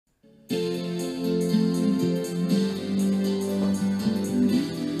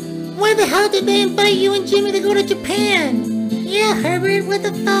the hell did they invite you and Jimmy to go to Japan? Yeah, Herbert, what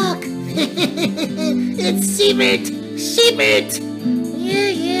the fuck? It's Siebert!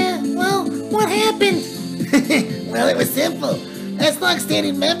 Yeah, well, what happened? Well, it was simple. As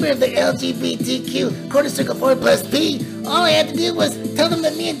long-standing member of the LGBTQ Quarter Circle 4 plus P, all I had to do was tell them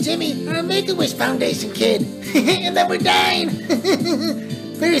that me and Jimmy are a Make-A-Wish Foundation kid, and that we're dying.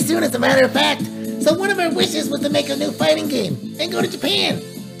 Very soon, as a matter of fact. So one of our wishes was to make a new fighting game and go to Japan.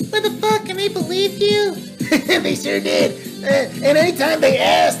 What the fuck, and they believed you? They sure did. And anytime they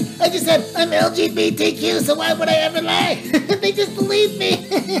asked, I just said, I'm LGBTQ, so why would I ever lie? They just believed me.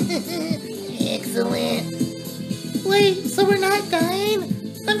 Excellent. Wait, so we're not dying?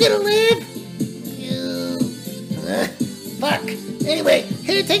 I'm gonna live? Fuck. Anyway,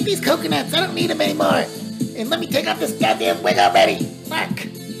 here, take these coconuts. I don't need them anymore. And let me take off this goddamn wig already. Fuck.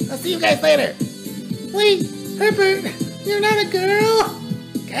 I'll see you guys later. Wait, Herbert, you're not a girl?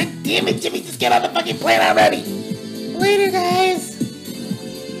 God damn it, Jimmy, just get on the fucking plane already. Later, guys.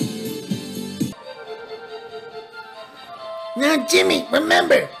 Now, Jimmy,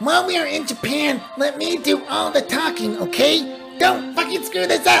 remember, while we are in Japan, let me do all the talking, okay? Don't fucking screw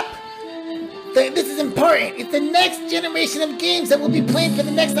this up. This is important. It's the next generation of games that we'll be playing for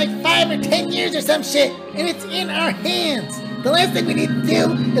the next, 5 or 10 years or some shit, and it's in our hands. The last thing we need to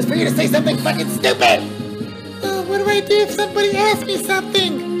do is for you to say something fucking stupid. Oh, what do I do if somebody asks me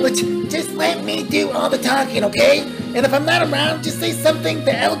something? Which, just let me do all the talking, okay? And if I'm not around, just say something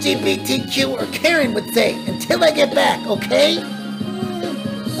the LGBTQ or Karen would say until I get back, okay?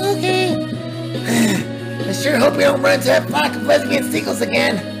 Okay. I sure hope we don't run into that flock of lesbian seagulls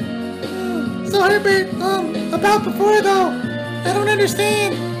again. So Herbert, about before though, I don't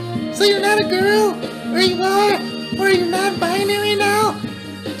understand. So you're not a girl? Or you are? Or are you non-binary now?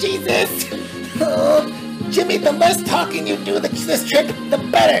 Jesus! Oh, Jimmy, the less talking you do this trip, the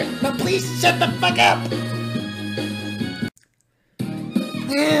better. Now please shut the fuck up.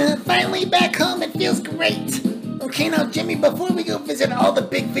 Finally back home, it feels great. Okay, now Jimmy, before we go visit all the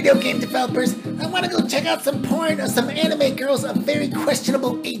big video game developers, I want to go check out some porn of some anime girls of very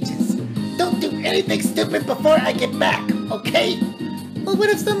questionable ages. Don't do anything stupid before I get back, okay? Well, what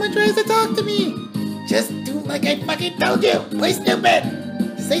if someone tries to talk to me? Just do like I fucking told you. Play stupid.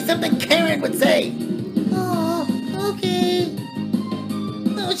 Say something Karen would say. Oh, okay.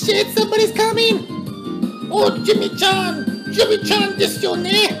 Oh shit, somebody's coming. Oh, Jimmy-chan. Jimmy-chan, this your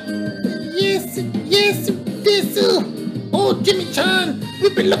name? Yes, this. Oh, Jimmy-chan,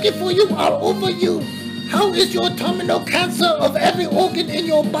 we've been looking for you all over you. How is your terminal cancer of every organ in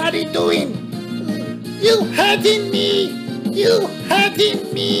your body doing? You hurting me!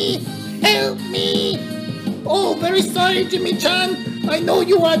 Help me! Oh, very sorry, Jimmy-chan. I know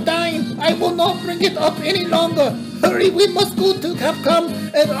you are dying. I will not bring it up any longer. Hurry, we must go to Capcom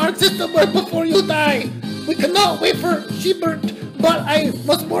and Art System Work before you die. We cannot wait for Siebert, but I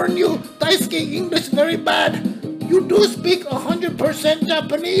must warn you, Daisuke English very bad. You do speak 100%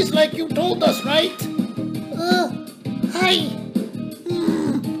 Japanese like you told us, right? Hi.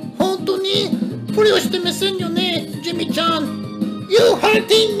 本当にふりをしてませんよね、Jimmy-chan. You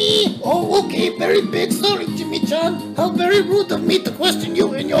hurting me? Oh, okay, very big sorry, Jimmy-chan. How very rude of me to question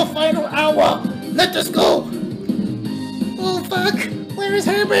you in your final hour. Let us go. Oh, fuck. Where is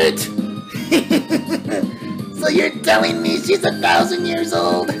Herbert? So you're telling me she's 1,000 years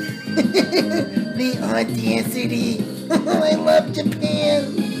old? The audacity. I love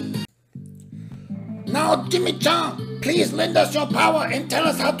Japan. Now, Jimmy-chan, please lend us your power and tell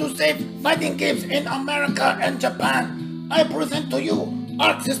us how to save fighting games in America and Japan. I present to you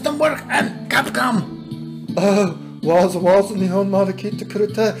Arc System Work and Capcom. わざわざ日本まで来てくれ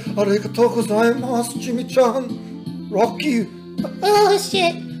てありがとうございます、ジミちゃん。ロッキー。Oh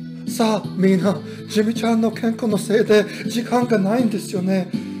shit. さあ、みんな、ジミちゃんの健康のせいで時間がないんですよね。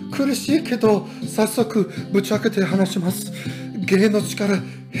苦しいけど、早速ぶち開けて話します。芸の力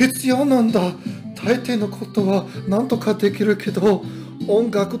必要なんだ。大抵のことは何とかできるけど、音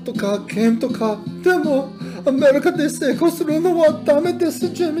楽とかゲームとか、でもアメリカで成功するのはダメです、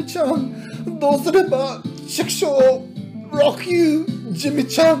ジミちゃん。どうすれば畜生ロッキー、ジミ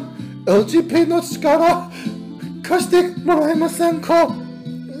ちゃん、LGP の力貸してもらえませんか？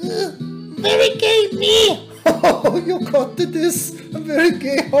 Very gay me. Oh, よかったです。Very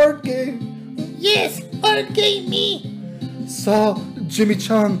gay, hard gay. Yes, hard gay me. さあ、ジミ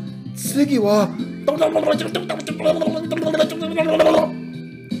ちゃん、次はOh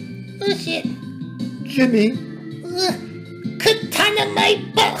shit. Jimmy. Katana my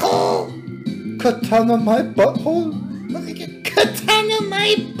butthole. Katana my butthole? Katana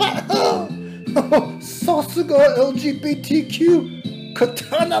my butthole. さすが LGBTQ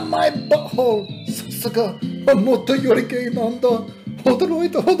Katana my butthole! さすが、もっとよりゲイなんだ。驚い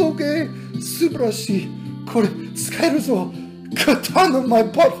たほどゲイ。素晴らしい。これ、使えるぞ。Katana my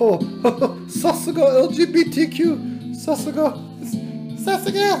butthole! さすが LGBTQ! さすが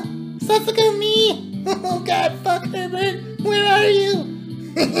me! Oh god, fuck Herbert! Where are you?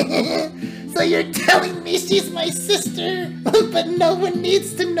 So you're telling me she's my sister, but no one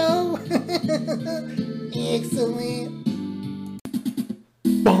needs to know. Excellent.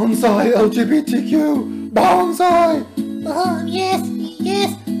 Bonsai LGBTQ! Bonsai! Oh, yes,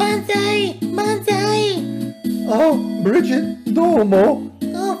 bonsai! Oh, Bridget, domo.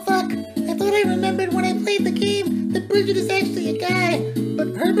 Oh, fuck. I thought I remembered when I played the game that Bridget is actually a guy.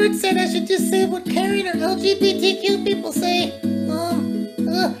 But Herbert said I should just say what Karen or LGBTQ people say.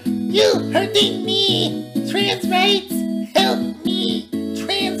 You hurting me! Trans rights! Help me!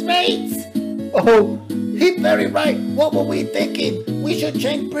 Trans rights! Oh, He's very right. What were we thinking? We should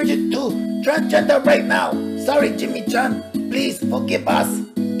change Bridget to transgender right now. Sorry, Jimmy-chan. Please forgive us.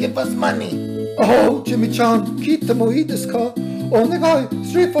 Give us money. oh, Jimmy-chan, 聞いてもいいですか？お願い、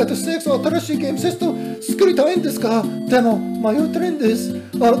ストリートファイター6新しいゲームセスト作りたいんですか？でも迷ってるんです。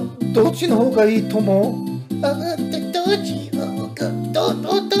どっちの方がいいと思う？どっち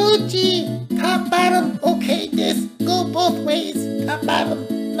Top bottom, okay, this. Go both ways. Top bottom.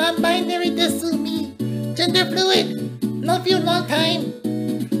 Non-binary, this is me. Gender fluid. Love you long time.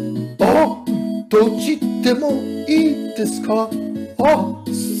 どっちでもいいですか？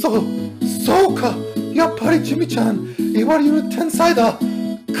そうか。やっぱりジミちゃん、いわゆる天才だ。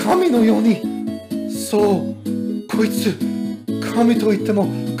神のように。そう、こいつ、神と言っても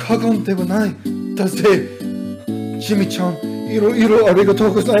過言ではない。だぜ。ジミちゃん、いろいろありがと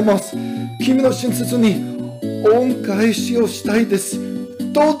うございます。君の親切に恩返しをしたいです。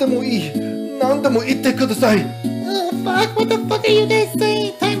どうでもいい。何でも言ってください。Oh, fuck, what the fuck are you guys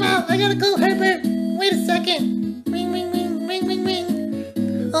saying? Time out, I gotta go, Herbert. Wait a second. Ring, ring, ring, ring, ring, ring.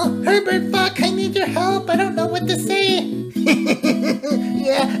 Oh, Herbert, fuck, I need your help. I don't know what to say.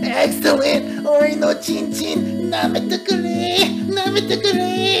 Yeah, excellent. Ori no chin chin. Namete kure.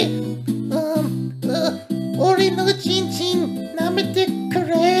 Ori no chin chin. Namete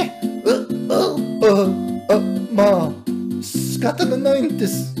kure. まあ、仕方がないんで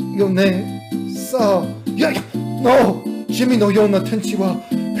すよね。さあ、いや、ジミのような天使は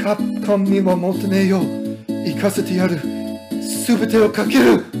カプコンには持ってねえよ。行かせてやる。すべてをかけ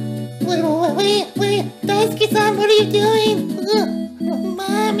る。Wait, Daisuke-san, what are you doing?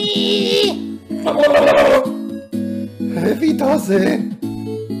 Mommy! ヘビだぜ。